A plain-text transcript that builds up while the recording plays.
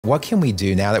What can we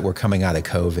do now that we're coming out of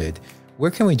COVID?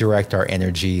 Where can we direct our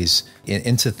energies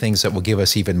into things that will give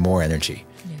us even more energy?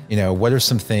 Yeah. You know, what are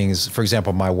some things, for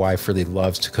example, my wife really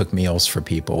loves to cook meals for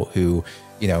people who,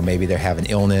 you know, maybe they have an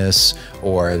illness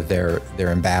or they're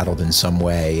embattled in some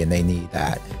way and they need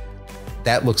that.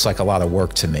 That looks like a lot of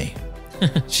work to me.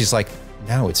 She's like,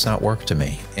 no, it's not work to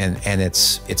me. And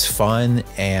it's fun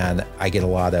and I get a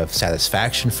lot of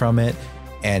satisfaction from it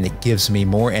and it gives me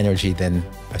more energy than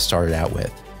I started out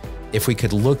with. If we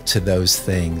could look to those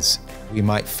things, we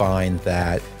might find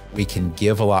that we can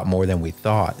give a lot more than we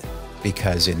thought,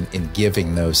 because in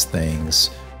giving those things,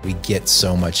 we get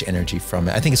so much energy from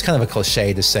it. I think it's kind of a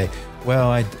cliche to say,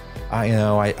 well,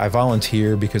 I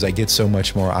volunteer because I get so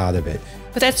much more out of it.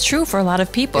 But that's true for a lot of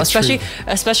people, especially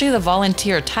the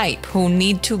volunteer type who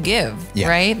need to give,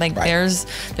 right? Like there's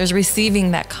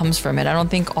receiving that comes from it. I don't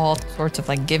think all sorts of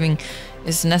like giving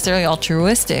is necessarily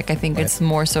altruistic. I think it's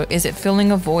more so, is it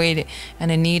filling a void and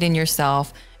a need in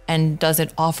yourself? And does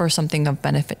it offer something of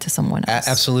benefit to someone else?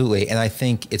 Absolutely. And I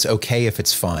think it's okay if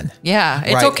it's fun. Yeah,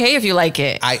 it's okay if you like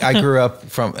it. I grew up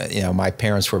from, you know, my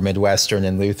parents were Midwestern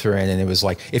and Lutheran, and it was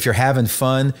like, if you're having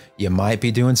fun, you might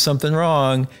be doing something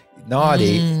wrong,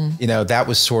 naughty. You know, that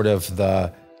was sort of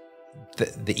the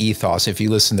ethos. If you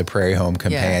listen to Prairie Home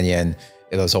Companion,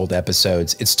 those old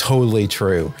episodes, it's totally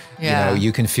true. Yeah. You know,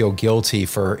 you can feel guilty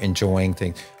for enjoying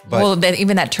things. But, well,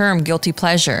 even that term, guilty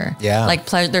pleasure. Yeah. Like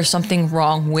there's something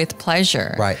wrong with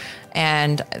pleasure. Right.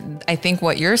 And I think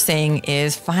what you're saying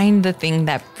is find the thing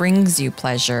that brings you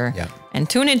pleasure and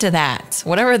tune into that,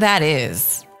 whatever that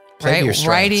is. Play right?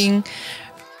 Writing,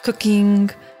 cooking,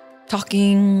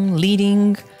 talking,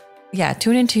 leading. Yeah,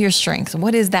 tune into your strengths.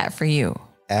 What is that for you?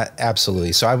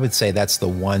 Absolutely. So I would say that's the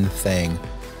one thing.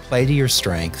 Play to your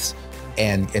strengths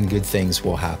and good things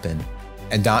will happen.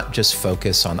 And not just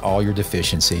focus on all your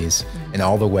deficiencies and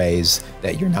all the ways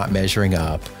that you're not measuring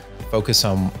up. Focus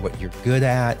on what you're good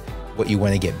at, what you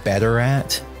want to get better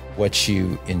at, what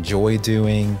you enjoy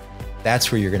doing.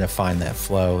 That's where you're going to find that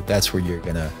flow. That's where you're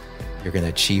going to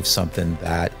achieve something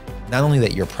that not only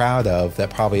that you're proud of, that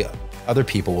probably other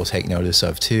people will take notice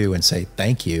of too and say,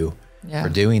 thank you for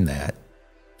doing that.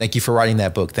 Thank you for writing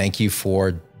that book. Thank you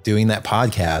for doing that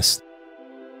podcast.